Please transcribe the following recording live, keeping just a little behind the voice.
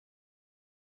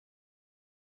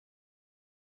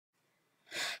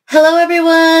Hello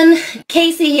everyone,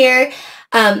 Casey here.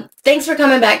 Thanks for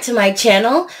coming back to my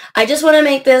channel. I just want to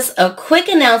make this a quick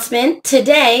announcement.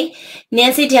 Today,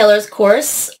 Nancy Taylor's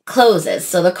course closes.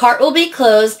 So the cart will be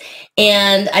closed,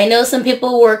 and I know some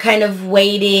people were kind of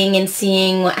waiting and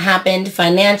seeing what happened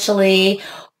financially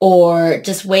or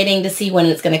just waiting to see when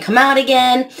it's going to come out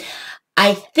again.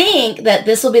 I think that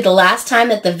this will be the last time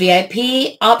that the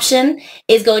VIP option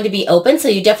is going to be open, so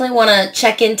you definitely want to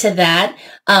check into that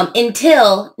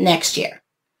until next year.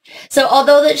 So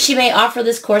although that she may offer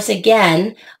this course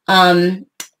again, I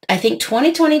think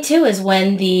 2022 is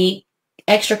when the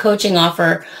extra coaching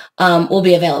offer will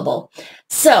be available.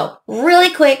 So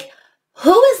really quick,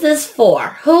 who is this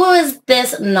for? Who is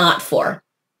this not for?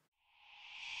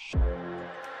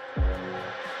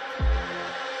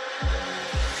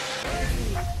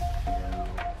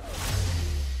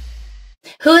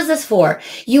 Who is this for?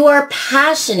 You are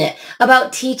passionate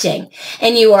about teaching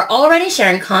and you are already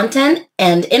sharing content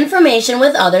and information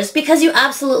with others because you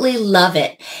absolutely love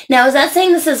it. Now, is that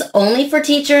saying this is only for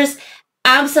teachers?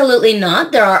 Absolutely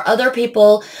not. There are other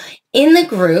people in the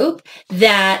group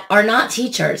that are not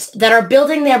teachers, that are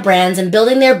building their brands and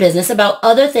building their business about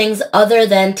other things other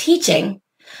than teaching.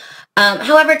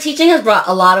 However, teaching has brought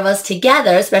a lot of us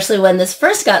together, especially when this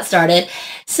first got started.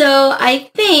 So I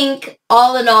think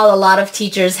all in all, a lot of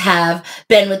teachers have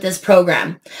been with this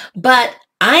program. But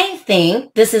I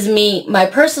think, this is my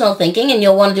personal thinking, and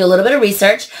you'll want to do a little bit of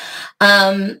research.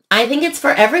 I think it's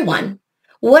for everyone.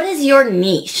 What is your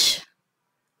niche?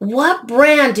 What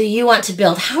brand do you want to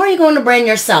build? How are you going to brand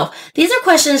yourself? These are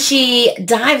questions she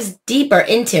dives deeper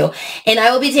into, and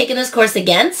I will be taking this course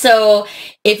again. So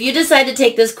if you decide to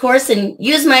take this course and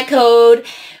use my code,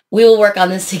 we will work on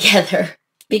this together,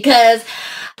 because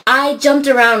I jumped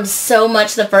around so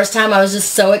much the first time. I was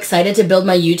just so excited to build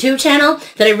my YouTube channel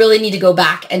that I really need to go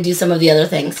back and do some of the other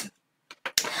things.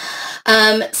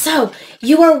 So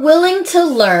you are willing to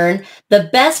learn the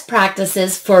best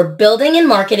practices for building and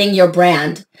marketing your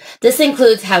brand. This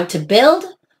includes how to build,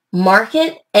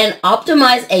 market, and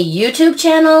optimize a YouTube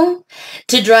channel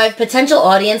to drive potential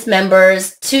audience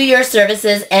members to your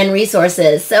services and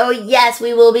resources. So yes,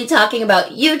 we will be talking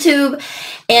about YouTube.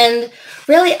 And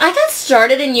really, I got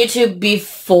started in YouTube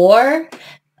before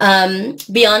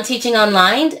Beyond Teaching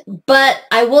Online, but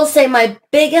I will say my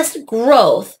biggest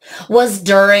growth was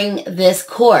during this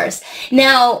course.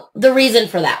 Now, the reason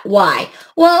for that, why?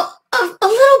 Well, a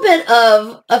little bit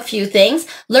of a few things.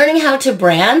 Learning how to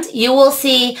brand. You will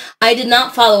see I did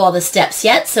not follow all the steps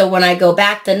yet, so when I go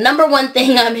back, the number one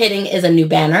thing I'm hitting is a new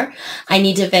banner. I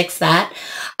need to fix that.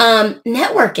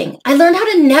 Networking. I learned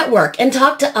how to network and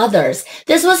talk to others.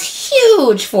 This was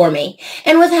huge for me.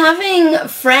 And with having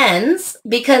friends,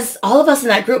 because all of us in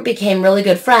that group became really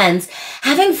good friends,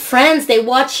 having friends, they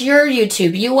watch your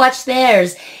YouTube, you watch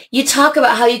theirs. You talk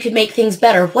about how you could make things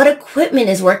better, what equipment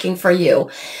is working for you.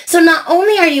 So not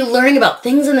only are you learning about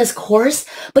things in this course,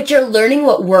 but you're learning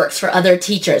what works for other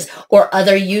teachers or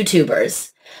other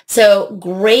YouTubers. So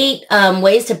great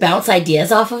ways to bounce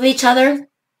ideas off of each other.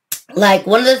 Like,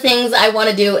 one of the things I want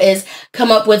to do is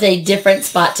come up with a different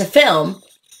spot to film.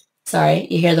 Sorry,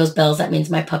 you hear those bells? That means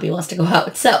my puppy wants to go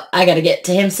out. So I got to get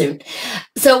to him soon.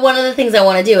 So one of the things I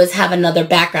want to do is have another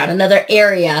background, another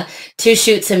area to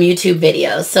shoot some YouTube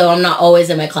videos, so I'm not always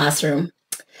in my classroom.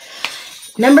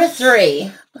 Number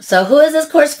 3. So who is this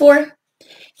course for?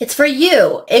 It's for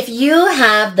you. If you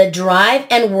have the drive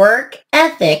and work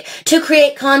ethic to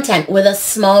create content with a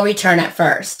small return at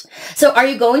first. So are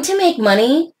you going to make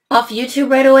money off YouTube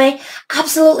right away?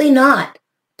 Absolutely not.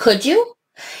 Could you?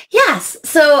 Yes.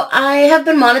 So I have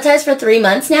been monetized for 3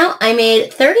 months now. I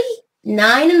made $39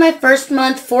 in my first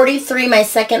month, $43 my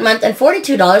second month, and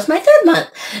 $42 my third month.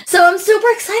 So I'm super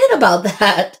excited about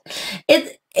that.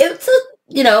 It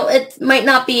might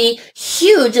not be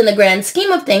huge in the grand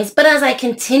scheme of things, but as I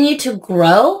continue to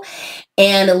grow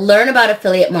and learn about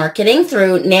affiliate marketing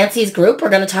through Nancy's group, we're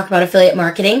going to talk about affiliate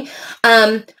marketing,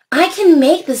 I can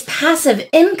make this passive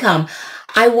income.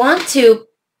 I want to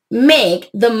make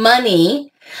the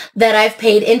money that I've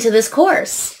paid into this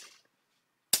course.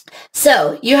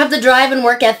 So you have the drive and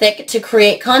work ethic to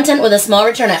create content with a small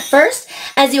return at first.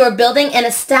 As you are building and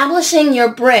establishing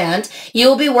your brand, you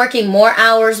will be working more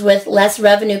hours with less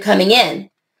revenue coming in.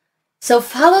 So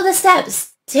follow the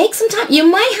steps. Take some time. You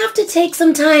might have to take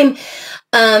some time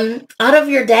out of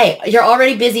your day, your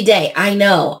already busy day. I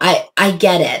know. I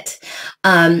get it.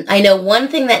 I know one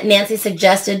thing that Nancy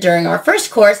suggested during our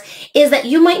first course is that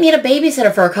you might need a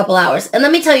babysitter for a couple hours. And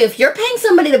let me tell you, if you're paying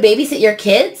somebody to babysit your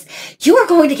kids, you are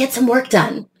going to get some work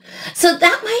done. So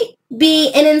that might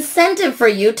be an incentive for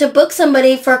you to book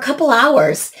somebody for a couple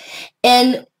hours.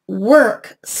 And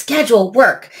work, schedule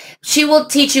work. She will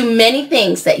teach you many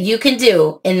things that you can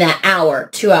do in that hour,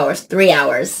 2 hours, 3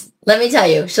 hours. Let me tell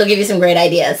you, she'll give you some great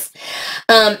ideas.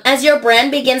 As your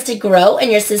brand begins to grow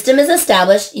and your system is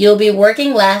established, you'll be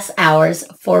working less hours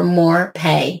for more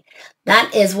pay.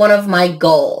 That is one of my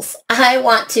goals. I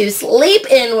want to sleep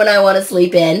in when I want to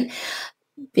sleep in.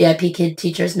 VIP Kid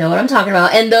teachers know what I'm talking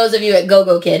about. And those of you at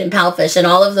GoGo Kid and Palfish and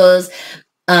all of those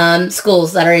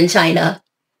schools that are in China.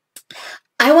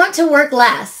 I want to work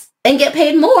less and get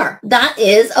paid more. That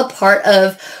is a part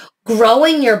of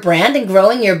growing your brand and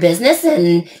growing your business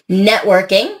and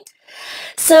networking.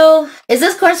 So is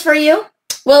this course for you?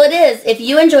 Well, it is if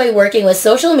you enjoy working with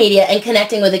social media and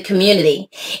connecting with a community.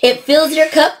 It fills your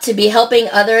cup to be helping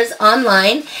others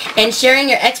online and sharing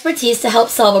your expertise to help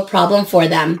solve a problem for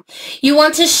them. You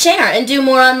want to share and do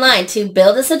more online to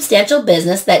build a substantial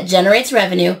business that generates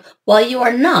revenue while you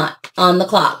are not on the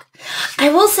clock. I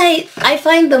will say, I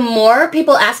find the more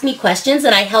people ask me questions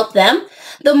and I help them,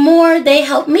 the more they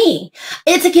help me.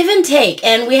 It's a give and take,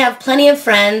 and we have plenty of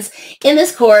friends in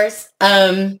this course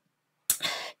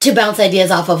to bounce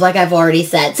ideas off of, like I've already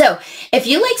said. So if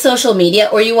you like social media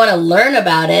or you want to learn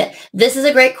about it, this is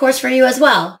a great course for you as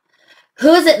well.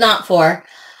 Who is it not for?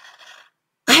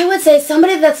 I would say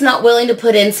somebody that's not willing to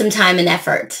put in some time and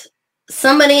effort.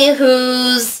 Somebody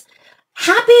who's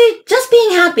happy, just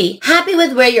being happy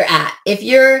with where you're at. If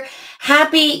you're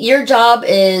happy, your job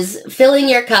is filling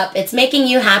your cup, it's making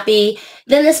you happy,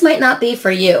 then this might not be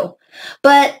for you.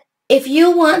 But if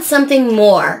you want something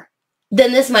more,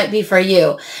 then this might be for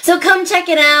you. So come check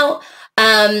it out.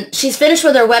 She's finished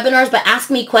with her webinars, but ask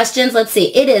me questions. Let's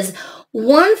see. It is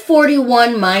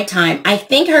 1:41 my time. I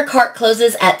think her cart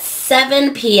closes at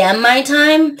 7 p.m. my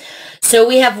time. So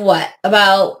we have what?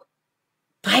 About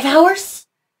 5 hours?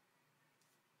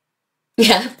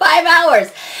 Yeah, 5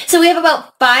 hours. So we have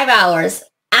about 5 hours.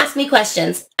 Ask me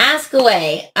questions. Ask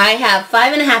away. I have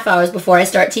 5.5 hours before I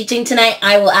start teaching tonight.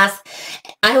 I will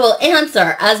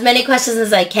answer as many questions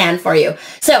as I can for you.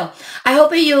 So I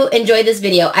hope you enjoyed this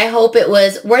video. I hope it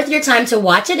was worth your time to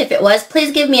watch it. If it was,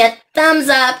 please give me a thumbs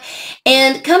up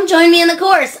and come join me in the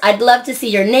course. I'd love to see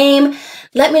your name.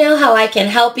 Let me know how I can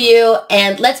help you,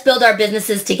 and let's build our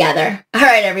businesses together. All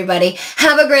right, everybody.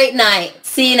 Have a great night.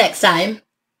 See you next time.